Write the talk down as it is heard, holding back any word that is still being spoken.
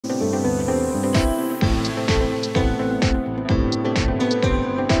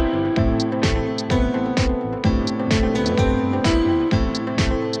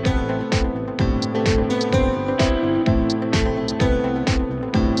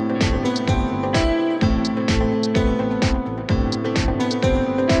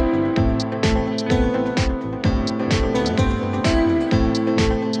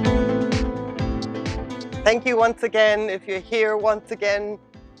once again, if you're here once again,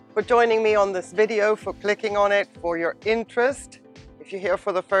 for joining me on this video, for clicking on it, for your interest. If you're here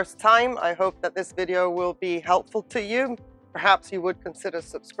for the first time, I hope that this video will be helpful to you. Perhaps you would consider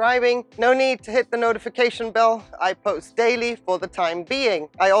subscribing. No need to hit the notification bell. I post daily for the time being.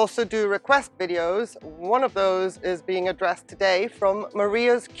 I also do request videos. One of those is being addressed today from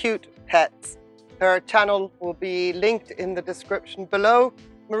Maria's Cute Pets. Her channel will be linked in the description below.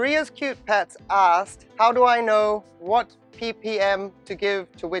 Maria's Cute Pets asked, how do I know what PPM to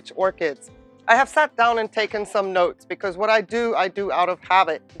give to which orchids? I have sat down and taken some notes because what I do out of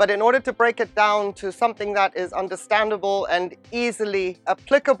habit. But in order to break it down to something that is understandable and easily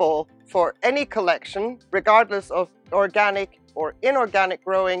applicable for any collection, regardless of organic or inorganic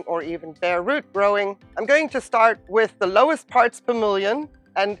growing or even bare root growing, I'm going to start with the lowest parts per million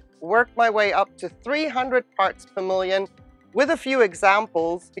and work my way up to 300 parts per million with a few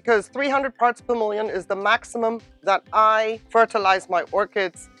examples, because 300 parts per million is the maximum that I fertilize my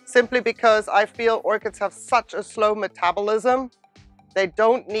orchids, simply because I feel orchids have such a slow metabolism. They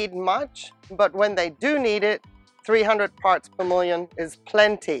don't need much, but when they do need it, 300 parts per million is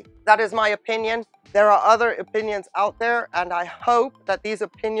plenty. That is my opinion. There are other opinions out there, and I hope that these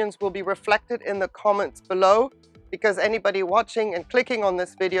opinions will be reflected in the comments below, because anybody watching and clicking on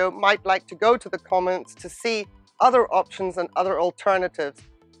this video might like to go to the comments to see other options and other alternatives.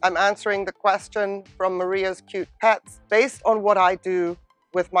 I'm answering the question from Maria's Cute Pets based on what I do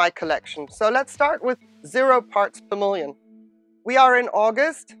with my collection. So let's start with 0 parts per million. We are in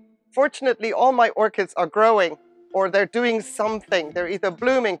August. Fortunately, all my orchids are growing, or they're doing something. They're either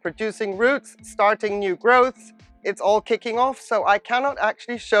blooming, producing roots, starting new growths. It's all kicking off, so I cannot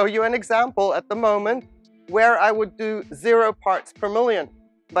actually show you an example at the moment where I would do 0 parts per million.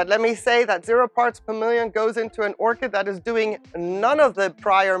 But let me say that 0 parts per million goes into an orchid that is doing none of the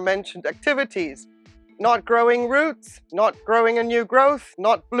prior mentioned activities. Not growing roots, not growing a new growth,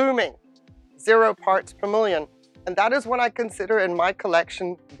 not blooming. 0 parts per million. And that is what I consider in my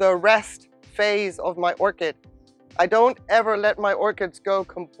collection the rest phase of my orchid. I don't ever let my orchids go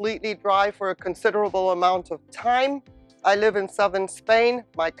completely dry for a considerable amount of time. I live in southern Spain.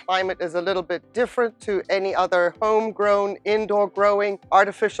 My climate is a little bit different to any other homegrown, indoor growing,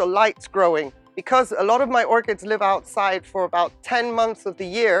 artificial lights growing. Because a lot of my orchids live outside for about 10 months of the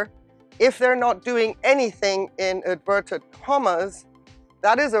year, if they're not doing anything in inverted commas,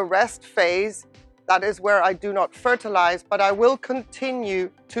 that is a rest phase. That is where I do not fertilize, but I will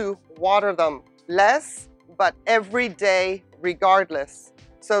continue to water them. Less, but every day regardless.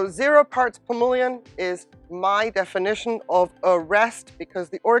 So 0 parts per million is my definition of a rest, because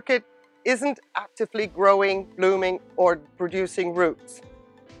the orchid isn't actively growing, blooming, or producing roots.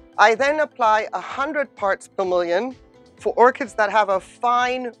 I then apply 100 parts per million for orchids that have a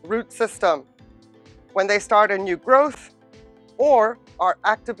fine root system when they start a new growth or are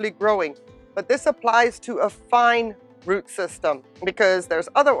actively growing. But this applies to a fine root system because there's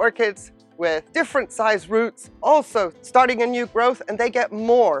other orchids with different size roots also starting a new growth and they get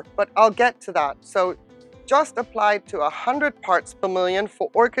more, but I'll get to that. So just applied to 100 parts per million for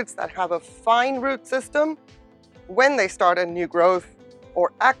orchids that have a fine root system when they start a new growth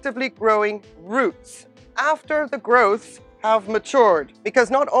or actively growing roots after the growths have matured. Because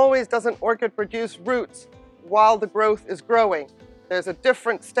not always does an orchid produce roots while the growth is growing. There's a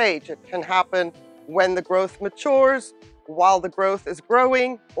different stage. It can happen when the growth matures, while the growth is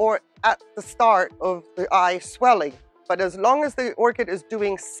growing, or at the start of the eye swelling. But as long as the orchid is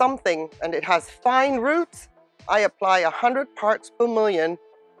doing something and it has fine roots, I apply 100 parts per million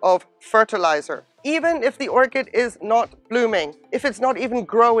of fertilizer. Even if the orchid is not blooming, if it's not even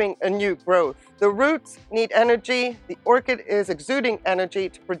growing a new growth. The roots need energy. The orchid is exuding energy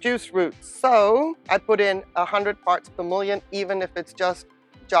to produce roots. So I put in 100 parts per million, even if it's just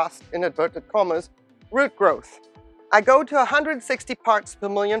in inverted commas, root growth. I go to 160 parts per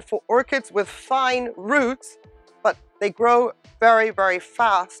million for orchids with fine roots, but they grow very, very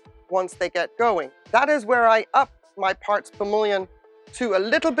fast once they get going. That is where I up my parts per million to a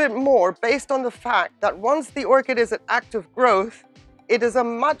little bit more, based on the fact that once the orchid is at active growth, it is a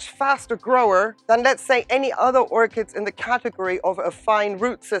much faster grower than, let's say, any other orchids in the category of a fine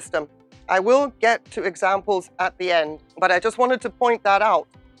root system. I will get to examples at the end, but I just wanted to point that out.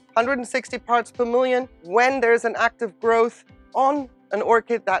 160 parts per million when there's an active growth on an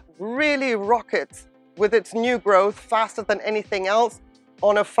orchid that really rockets with its new growth faster than anything else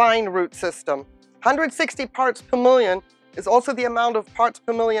on a fine root system. 160 parts per million is also the amount of parts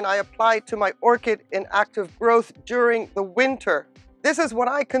per million I apply to my orchid in active growth during the winter. This is what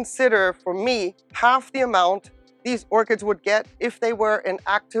I consider, for me, half the amount these orchids would get if they were in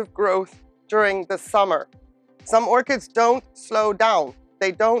active growth during the summer. Some orchids don't slow down.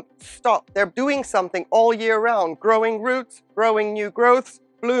 They don't stop. They're doing something all year round, growing roots, growing new growths,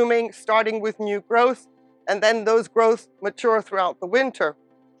 blooming, starting with new growth, and then those growths mature throughout the winter.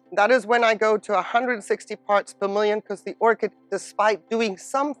 That is when I go to 160 parts per million, because the orchid, despite doing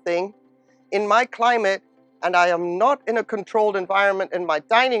something in my climate, and I am not in a controlled environment in my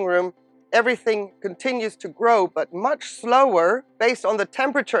dining room, everything continues to grow, but much slower based on the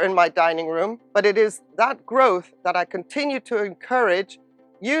temperature in my dining room. But it is that growth that I continue to encourage,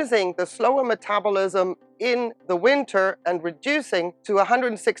 using the slower metabolism in the winter and reducing to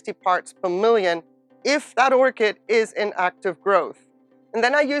 160 parts per million if that orchid is in active growth. And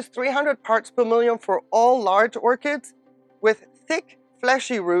then I use 300 parts per million for all large orchids with thick,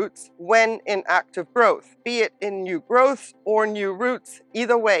 fleshy roots when in active growth, be it in new growths or new roots.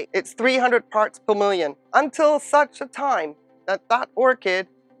 Either way, it's 300 parts per million until such a time that that orchid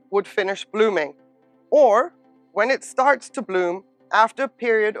would finish blooming, or when it starts to bloom after a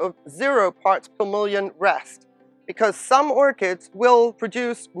period of 0 parts per million rest, because some orchids will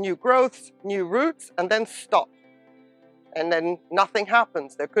produce new growths, new roots, and then stop. And then nothing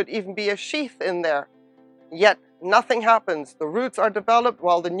happens. There could even be a sheath in there, yet nothing happens. The roots are developed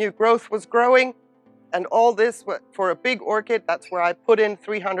while the new growth was growing, and all this for a big orchid, that's where I put in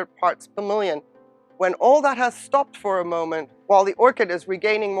 300 parts per million. When all that has stopped for a moment, while the orchid is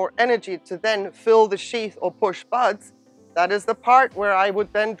regaining more energy to then fill the sheath or push buds, that is the part where I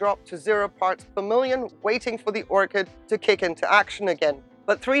would then drop to 0 parts per million, waiting for the orchid to kick into action again.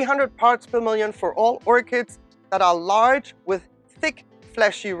 But 300 parts per million for all orchids that are large with thick,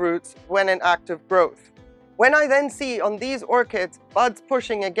 fleshy roots when in active growth. When I then see on these orchids buds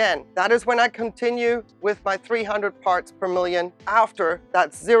pushing again, that is when I continue with my 300 parts per million after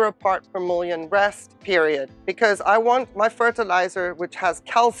that 0 part per million rest period, because I want my fertilizer, which has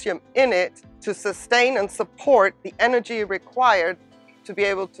calcium in it, to sustain and support the energy required to be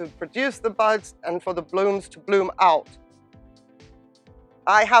able to produce the buds and for the blooms to bloom out.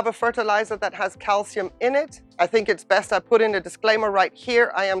 I have a fertilizer that has calcium in it. I think it's best I put in a disclaimer right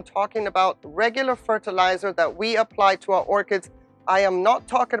here. I am talking about regular fertilizer that we apply to our orchids. I am not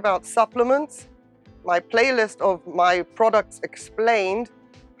talking about supplements. My playlist of my products explained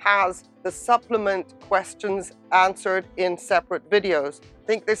has the supplement questions answered in separate videos. I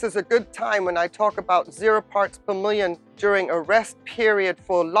think this is a good time when I talk about 0 parts per million during a rest period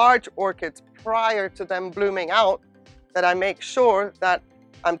for large orchids prior to them blooming out, that I make sure that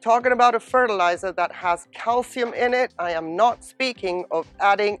I'm talking about a fertilizer that has calcium in it. I am not speaking of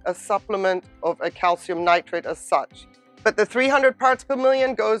adding a supplement of a calcium nitrate as such. But the 300 parts per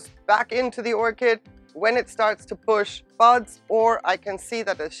million goes back into the orchid when it starts to push buds, or I can see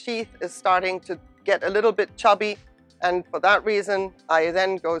that the sheath is starting to get a little bit chubby, and for that reason I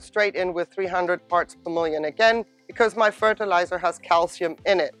then go straight in with 300 parts per million again, because my fertilizer has calcium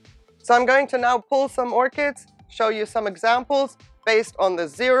in it. So I'm going to now pull some orchids, show you some examples based on the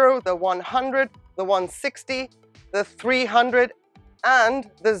 0, the 100, the 160, the 300, and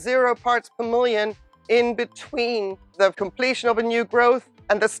the 0 parts per million in between the completion of a new growth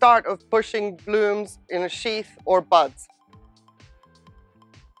and the start of pushing blooms in a sheath or buds.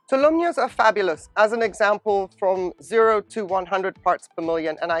 Tolumnias are fabulous as an example from 0 to 100 parts per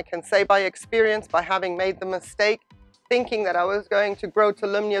million, and I can say by experience, by having made the mistake thinking that I was going to grow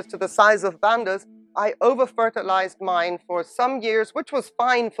Tolumnias to the size of Vandas, I over-fertilized mine for some years, which was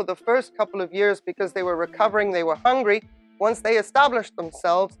fine for the first couple of years because they were recovering, they were hungry. Once they established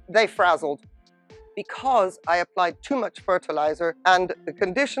themselves, they frazzled because I applied too much fertilizer, and the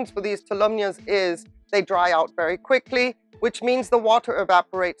conditions for these Tolumnias is they dry out very quickly, which means the water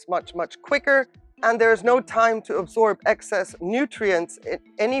evaporates much, much quicker, and there's no time to absorb excess nutrients in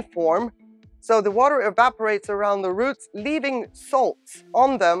any form. So the water evaporates around the roots, leaving salts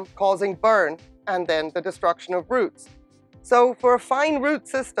on them, causing burn and then the destruction of roots. So for a fine root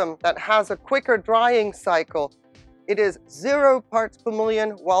system that has a quicker drying cycle, it is 0 parts per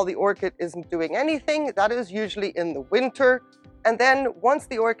million while the orchid isn't doing anything. That is usually in the winter. And then once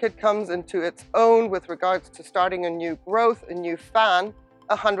the orchid comes into its own with regards to starting a new growth, a new fan,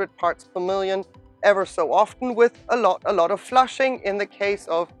 100 parts per million ever so often, with a lot of flushing in the case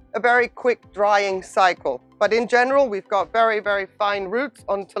of a very quick drying cycle. But in general, we've got very, very fine roots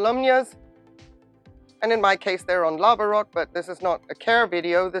on Tolumnias. And in my case, they're on lava rock, but this is not a care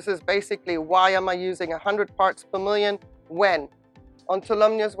video. This is basically why am I using 100 parts per million when? On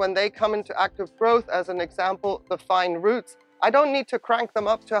Tolumnias, when they come into active growth, as an example, the fine roots, I don't need to crank them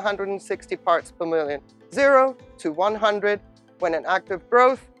up to 160 parts per million. 0 to 100 when in active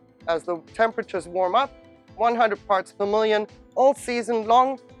growth, as the temperatures warm up, 100 parts per million all season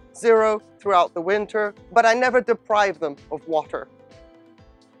long, 0 throughout the winter, but I never deprive them of water.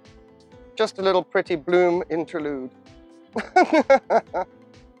 Just a little pretty bloom interlude.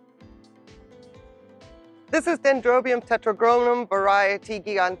 This is Dendrobium tetragrammatum variety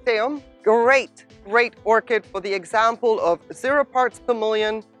giganteum. Great orchid for the example of 0 parts per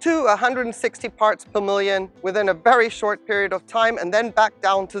million to 160 parts per million within a very short period of time, and then back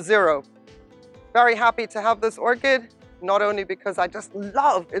down to 0. Very happy to have this orchid, not only because I just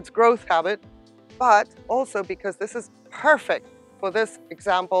love its growth habit, but also because this is perfect for this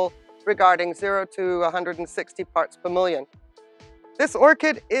example regarding 0 to 160 parts per million. This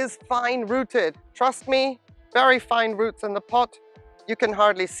orchid is fine rooted. Trust me, very fine roots in the pot. You can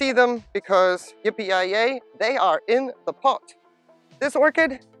hardly see them because, yippee-yay, they are in the pot. This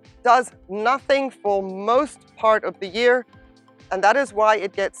orchid does nothing for most part of the year, and that is why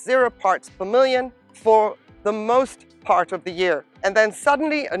it gets 0 parts per million for the most part of the year. And then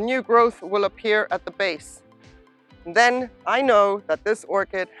suddenly a new growth will appear at the base. Then I know that this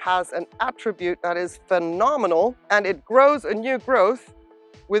orchid has an attribute that is phenomenal, and it grows a new growth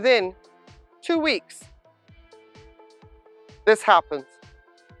within 2 weeks. This happens.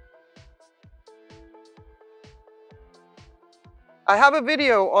 I have a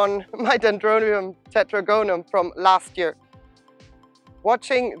video on my Dendrobium tetragrammatum from last year,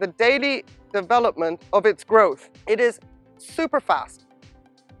 watching the daily development of its growth. It is super fast,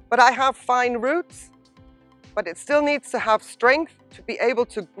 but I have fine roots, but it still needs to have strength to be able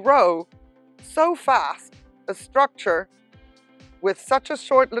to grow so fast a structure with such a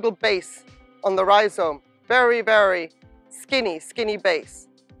short little base on the rhizome. Very, very skinny base.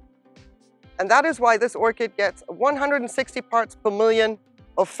 And that is why this orchid gets 160 parts per million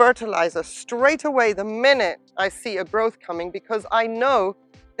of fertilizer straight away the minute I see a growth coming, because I know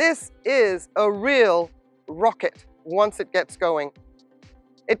this is a real rocket once it gets going.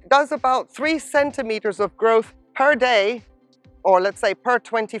 It does about 3 centimeters of growth per day, or let's say per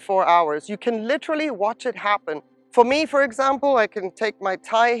 24 hours. You can literally watch it happen. For me, for example, I can take my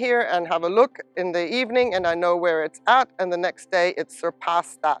tie here and have a look in the evening and I know where it's at, and the next day it's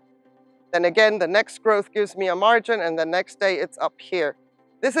surpassed that. Then again, the next growth gives me a margin and the next day it's up here.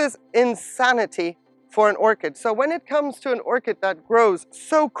 This is insanity for an orchid. So when it comes to an orchid that grows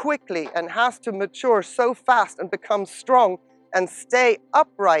so quickly and has to mature so fast and become strong and stay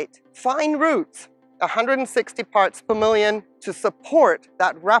upright, fine roots, 160 parts per million to support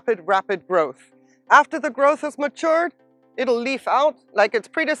that rapid growth. After the growth has matured, it'll leaf out like its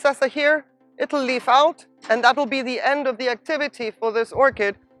predecessor here. It'll leaf out, and that'll be the end of the activity for this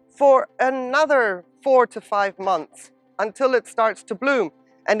orchid for another 4 to 5 months until it starts to bloom.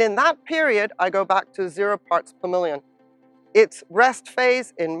 And in that period, I go back to 0 parts per million. Its rest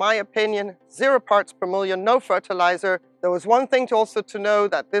phase, in my opinion, 0 parts per million, no fertilizer. There was one thing also to know,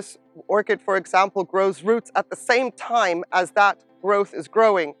 that this orchid, for example, grows roots at the same time as that growth is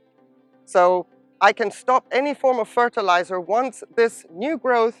growing. So I can stop any form of fertilizer once this new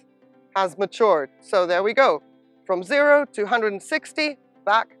growth has matured. So there we go, from 0 to 160,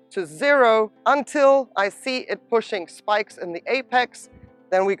 back to 0 until I see it pushing spikes in the apex.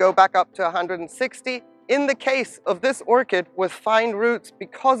 Then we go back up to 160 in the case of this orchid with fine roots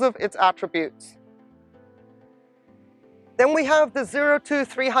because of its attributes. Then we have the 0 to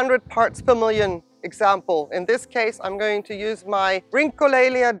 300 parts per million example. In this case, I'm going to use my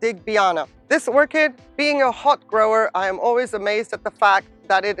Brincolea digbyana. This orchid, being a hot grower, I am always amazed at the fact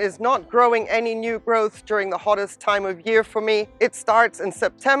that it is not growing any new growth during the hottest time of year for me. It starts in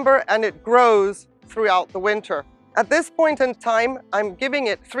September and it grows throughout the winter. At this point in time, I'm giving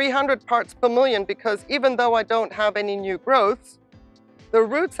it 300 parts per million because even though I don't have any new growths, the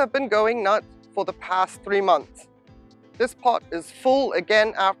roots have been going nuts for the past 3 months. This pot is full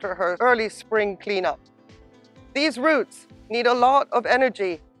again after her early spring cleanup. These roots need a lot of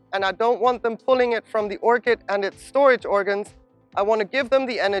energy, and I don't want them pulling it from the orchid and its storage organs. I want to give them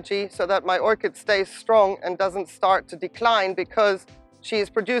the energy so that my orchid stays strong and doesn't start to decline because she is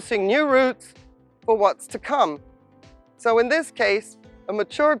producing new roots for what's to come. So in this case, a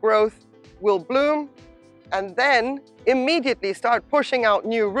mature growth will bloom and then immediately start pushing out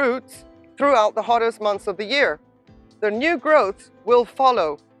new roots throughout the hottest months of the year. The new growths will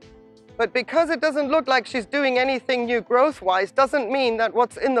follow. But because it doesn't look like she's doing anything new growth-wise, doesn't mean that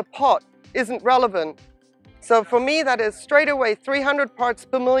what's in the pot isn't relevant. So for me, that is straight away 300 parts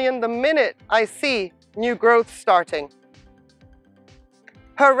per million the minute I see new growth starting.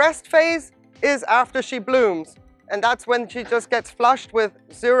 Her rest phase is after she blooms, and that's when she just gets flushed with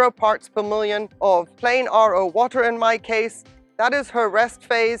 0 parts per million of plain RO water in my case. That is her rest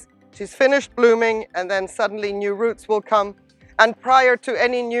phase. She's finished blooming and then suddenly new roots will come. And prior to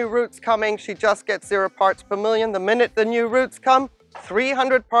any new roots coming, she just gets 0 parts per million. The minute the new roots come,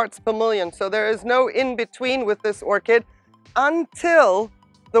 300 parts per million. So there is no in between with this orchid until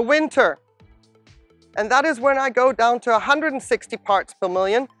the winter. And that is when I go down to 160 parts per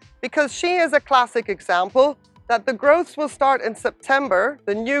million, because she is a classic example that the growths will start in September,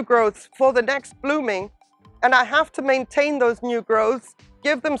 the new growths for the next blooming, and I have to maintain those new growths,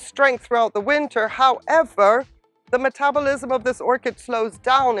 give them strength throughout the winter. However, the metabolism of this orchid slows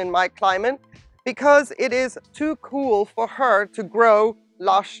down in my climate because it is too cool for her to grow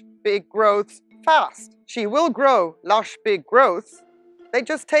lush, big growths fast. She will grow lush, big growths. They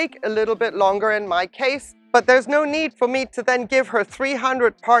just take a little bit longer in my case, but there's no need for me to then give her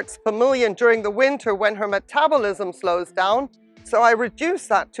 300 parts per million during the winter when her metabolism slows down. So I reduce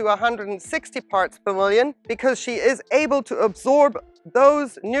that to 160 parts per million because she is able to absorb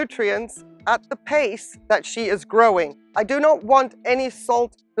those nutrients at the pace that she is growing. I do not want any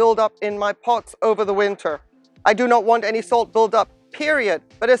salt buildup in my pots over the winter. I do not want any salt buildup, period.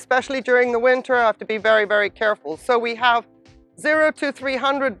 But especially during the winter, I have to be very, very careful. So we have 0 to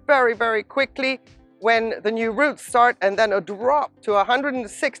 300 very, very quickly when the new roots start, and then a drop to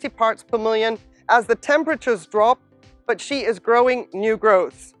 160 parts per million as the temperatures drop, but she is growing new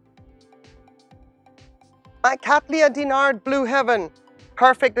growths. My Cattleya Dinard Blue Heaven,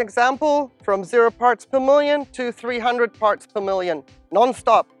 perfect example, from 0 parts per million to 300 parts per million,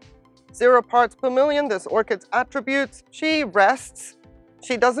 non-stop. 0 parts per million, this orchid's attributes, she rests,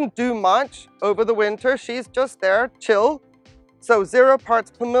 she doesn't do much over the winter, she's just there, chill. So 0 parts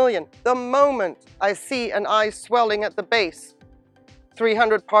per million. The moment I see an eye swelling at the base,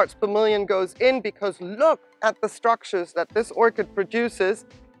 300 parts per million goes in, because look at the structures that this orchid produces,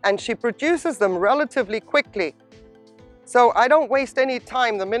 and she produces them relatively quickly. So I don't waste any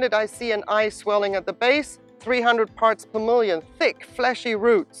time. The minute I see an eye swelling at the base, 300 parts per million, thick, fleshy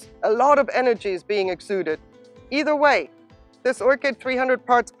roots, a lot of energy is being exuded. Either way, this orchid, 300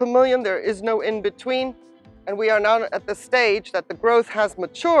 parts per million, there is no in between. And we are now at the stage that the growth has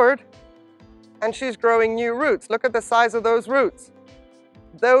matured and she's growing new roots. Look at the size of those roots.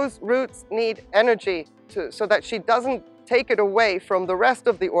 Those roots need energy so that she doesn't take it away from the rest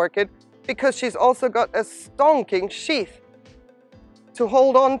of the orchid, because she's also got a stonking sheath to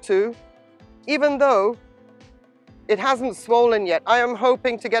hold on to, even though it hasn't swollen yet. I am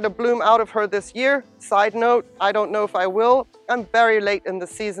hoping to get a bloom out of her this year. Side note, I don't know if I will. I'm very late in the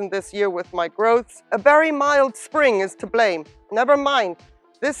season this year with my growths. A very mild spring is to blame. Never mind.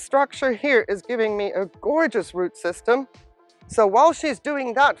 This structure here is giving me a gorgeous root system. So while she's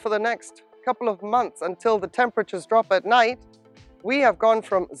doing that for the next couple of months until the temperatures drop at night, we have gone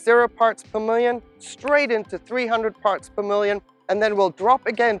from 0 parts per million straight into 300 parts per million, and then we'll drop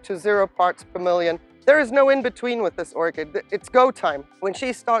again to 0 parts per million. There is no in between with this orchid. It's go time. When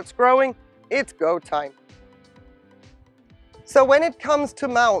she starts growing, it's go time. So when it comes to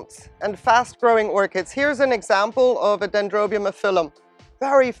mounts and fast growing orchids, here's an example of a Dendrobium aphyllum.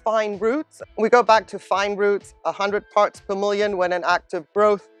 Very fine roots. We go back to fine roots, 100 parts per million when in active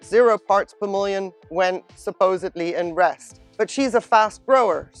growth, 0 parts per million when supposedly in rest. But she's a fast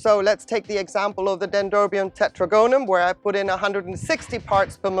grower. So let's take the example of the Dendrobium tetragonum, where I put in 160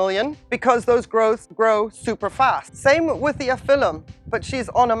 parts per million, because those growths grow super fast. Same with the aphyllum, but she's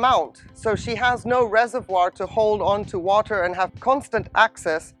on a mount. So she has no reservoir to hold on to water and have constant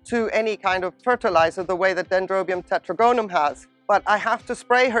access to any kind of fertilizer the way that Dendrobium tetragonum has. But I have to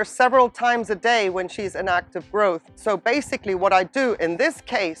spray her several times a day when she's in active growth. So basically what I do in this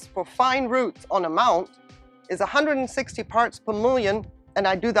case for fine roots on a mount is 160 parts per million, and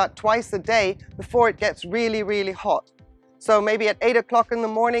I do that twice a day before it gets really, really hot. So maybe at 8 o'clock in the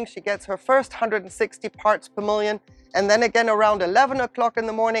morning, she gets her first 160 parts per million, and then again around 11 o'clock in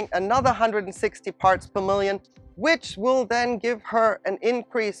the morning, another 160 parts per million, which will then give her an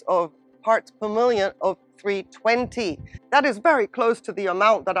increase of parts per million of 320. That is very close to the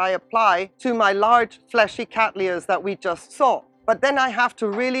amount that I apply to my large fleshy Cattleyas that we just saw. But then I have to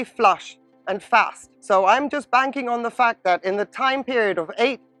really flush and fast. So I'm just banking on the fact that in the time period of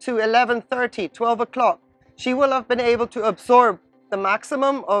 8 to 11:30, 12 o'clock, she will have been able to absorb the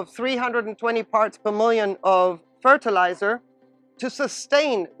maximum of 320 parts per million of fertilizer to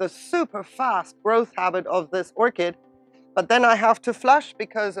sustain the super fast growth habit of this orchid. But then I have to flush,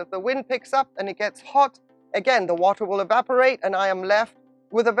 because if the wind picks up and it gets hot, again, the water will evaporate and I am left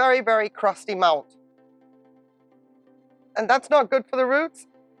with a very, very crusty mount. And that's not good for the roots,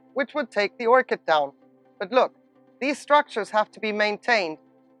 which would take the orchid down. But look, these structures have to be maintained.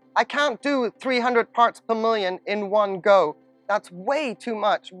 I can't do 300 parts per million in one go. That's way too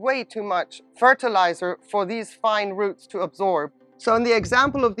much fertilizer for these fine roots to absorb. So in the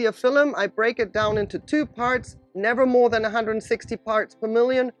example of the Aphyllum, I break it down into 2 parts, never more than 160 parts per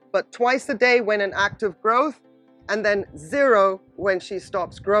million, but twice a day when in active growth, and then 0 when she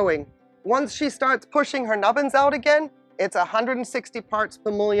stops growing. Once she starts pushing her nubbins out again, it's 160 parts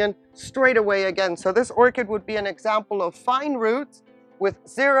per million straight away again. So this orchid would be an example of fine roots with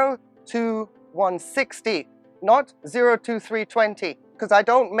 0 to 160, not 0 to 320, because I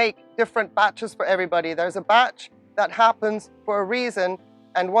don't make different batches for everybody. There's a batch that happens for a reason,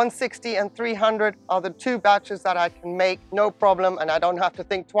 and 160 and 300 are the 2 batches that I can make, no problem, and I don't have to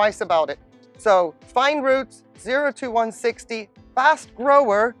think twice about it. So fine roots, 0 to 160, fast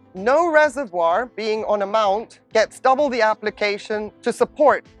grower, no reservoir, being on a mount, gets double the application to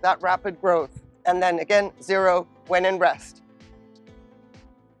support that rapid growth. And then again, 0 when in rest.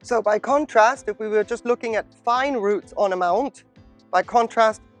 So by contrast, if we were just looking at fine roots on a mount, by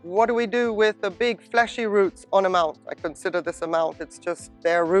contrast, what do we do with the big fleshy roots on a mount? I consider this a mount, it's just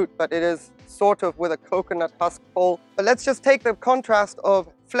bare root, but it is sort of with a coconut husk pole. But let's just take the contrast of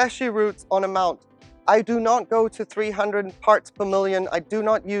fleshy roots on a mount. I do not go to 300 parts per million. I do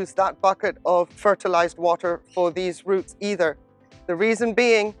not use that bucket of fertilized water for these roots either. The reason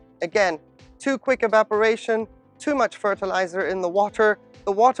being, again, too quick evaporation, too much fertilizer in the water.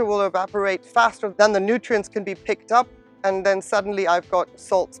 The water will evaporate faster than the nutrients can be picked up, and then suddenly I've got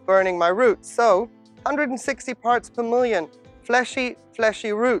salts burning my roots. So 160 parts per million, fleshy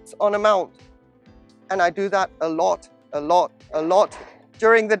roots on a mount. And I do that a lot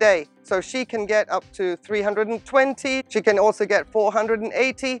during the day. So she can get up to 320, she can also get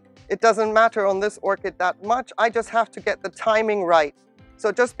 480. It doesn't matter on this orchid that much, I just have to get the timing right.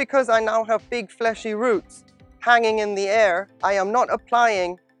 So just because I now have big fleshy roots hanging in the air, I am not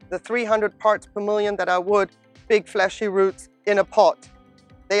applying the 300 parts per million that I would big fleshy roots in a pot.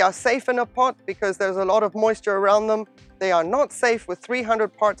 They are safe in a pot because there's a lot of moisture around them. They are not safe with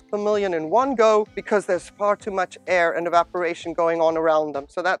 300 parts per million in one go because there's far too much air and evaporation going on around them.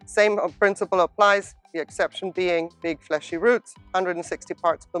 So that same principle applies, the exception being big fleshy roots, 160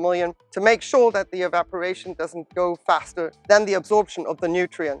 parts per million, to make sure that the evaporation doesn't go faster than the absorption of the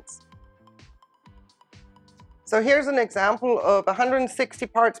nutrients. So here's an example of 160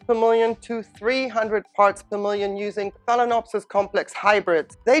 parts per million to 300 parts per million using Phalaenopsis complex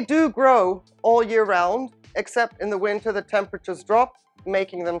hybrids. They do grow all year round, except in the winter the temperatures drop,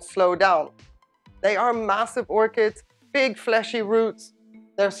 making them slow down. They are massive orchids, big fleshy roots.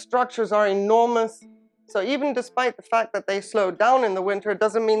 Their structures are enormous. So even despite the fact that they slow down in the winter, it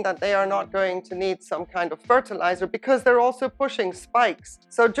doesn't mean that they are not going to need some kind of fertilizer because they're also pushing spikes.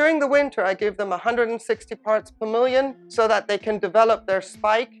 So during the winter, I give them 160 parts per million so that they can develop their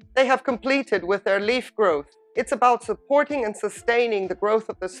spike. They have completed with their leaf growth. It's about supporting and sustaining the growth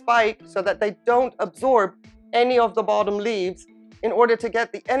of the spike so that they don't absorb any of the bottom leaves in order to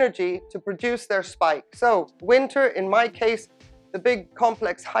get the energy to produce their spike. So winter, in my case, the big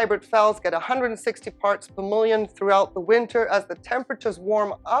complex hybrid phals get 160 parts per million throughout the winter. As the temperatures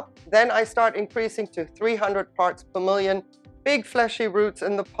warm up, then I start increasing to 300 parts per million. Big fleshy roots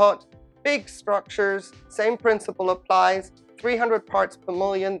in the pot, big structures, same principle applies. 300 parts per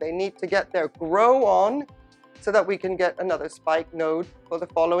million, they need to get their grow on so that we can get another spike node for the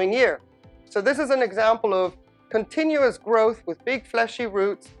following year. So this is an example of continuous growth with big fleshy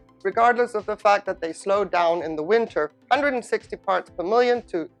roots, regardless of the fact that they slow down in the winter, 160 parts per million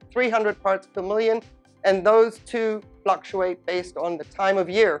to 300 parts per million, and those two fluctuate based on the time of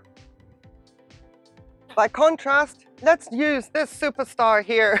year. By contrast, let's use this superstar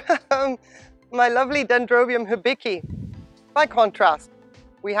here, my lovely Dendrobium hibiki. By contrast,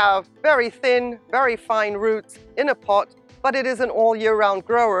 we have very thin, very fine roots in a pot, but it is an all year round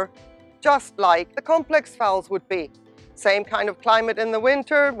grower, just like the complex phals would be. Same kind of climate in the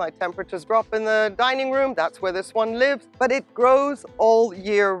winter, my temperatures drop in the dining room, that's where this one lives, but it grows all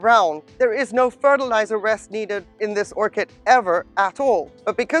year round. There is no fertilizer rest needed in this orchid ever at all.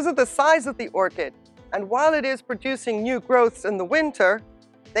 But because of the size of the orchid, and while it is producing new growths in the winter,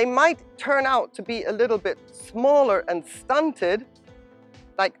 they might turn out to be a little bit smaller and stunted,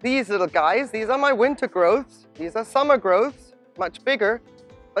 like these little guys. These are my winter growths, these are summer growths, much bigger,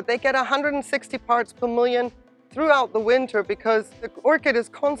 but they get 160 parts per million throughout the winter because the orchid is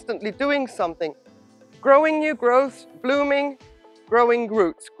constantly doing something. Growing new growths, blooming, growing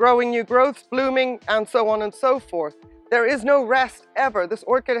roots, growing new growths, blooming, and so on and so forth. There is no rest ever. This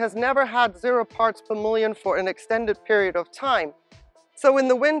orchid has never had 0 parts per million for an extended period of time. So in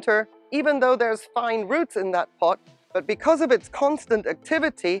the winter, even though there's fine roots in that pot, but because of its constant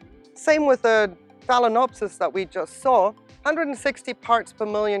activity, same with the Phalaenopsis that we just saw, 160 parts per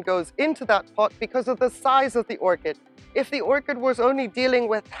million goes into that pot because of the size of the orchid. If the orchid was only dealing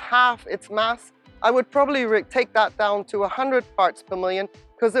with half its mass, I would probably take that down to 100 parts per million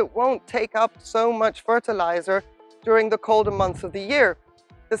because it won't take up so much fertilizer during the colder months of the year.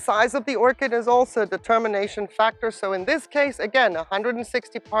 The size of the orchid is also a determination factor. So in this case, again,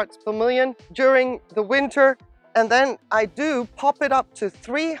 160 parts per million during the winter. And then I do pop it up to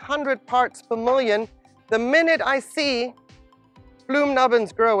 300 parts per million the minute I see bloom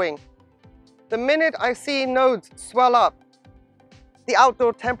nubbins growing. The minute I see nodes swell up. The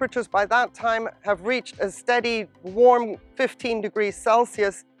outdoor temperatures by that time have reached a steady warm 15 degrees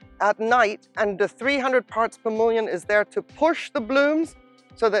Celsius at night, and the 300 parts per million is there to push the blooms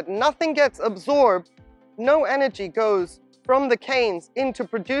so that nothing gets absorbed. No energy goes from the canes into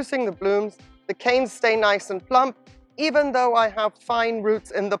producing the blooms. The canes stay nice and plump, even though I have fine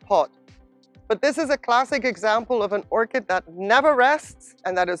roots in the pot. But this is a classic example of an orchid that never rests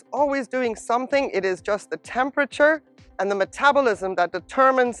and that is always doing something. It is just the temperature and the metabolism that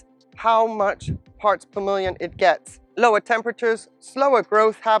determines how much parts per million it gets. Lower temperatures, slower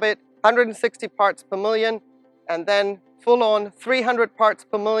growth habit, 160 parts per million, and then full on 300 parts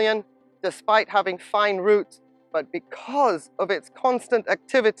per million, despite having fine roots, but because of its constant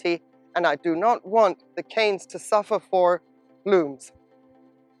activity, and I do not want the canes to suffer for blooms.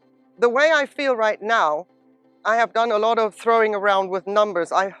 The way I feel right now, I have done a lot of throwing around with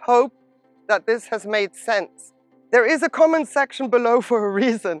numbers. I hope that this has made sense. There is a comment section below for a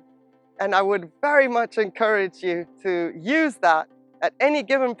reason, and I would very much encourage you to use that at any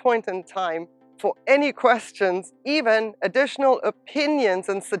given point in time for any questions, even additional opinions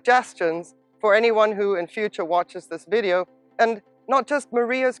and suggestions for anyone who in future watches this video, and not just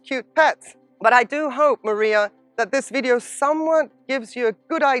Maria's cute pets. But I do hope, Maria, that this video somewhat gives you a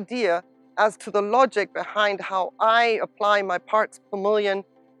good idea as to the logic behind how I apply my parts per million,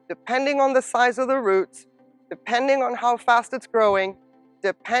 depending on the size of the roots, depending on how fast it's growing,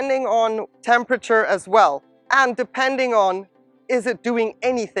 depending on temperature as well, and depending on, is it doing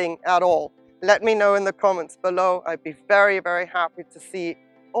anything at all? Let me know in the comments below. I'd be very, very happy to see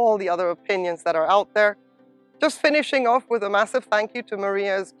all the other opinions that are out there. Just finishing off with a massive thank you to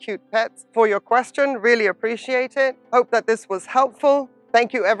Maria's cute pets for your question. Really appreciate it. Hope that this was helpful.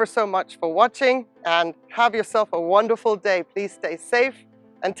 Thank you ever so much for watching, and have yourself a wonderful day. Please stay safe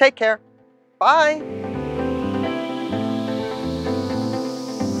and take care. Bye.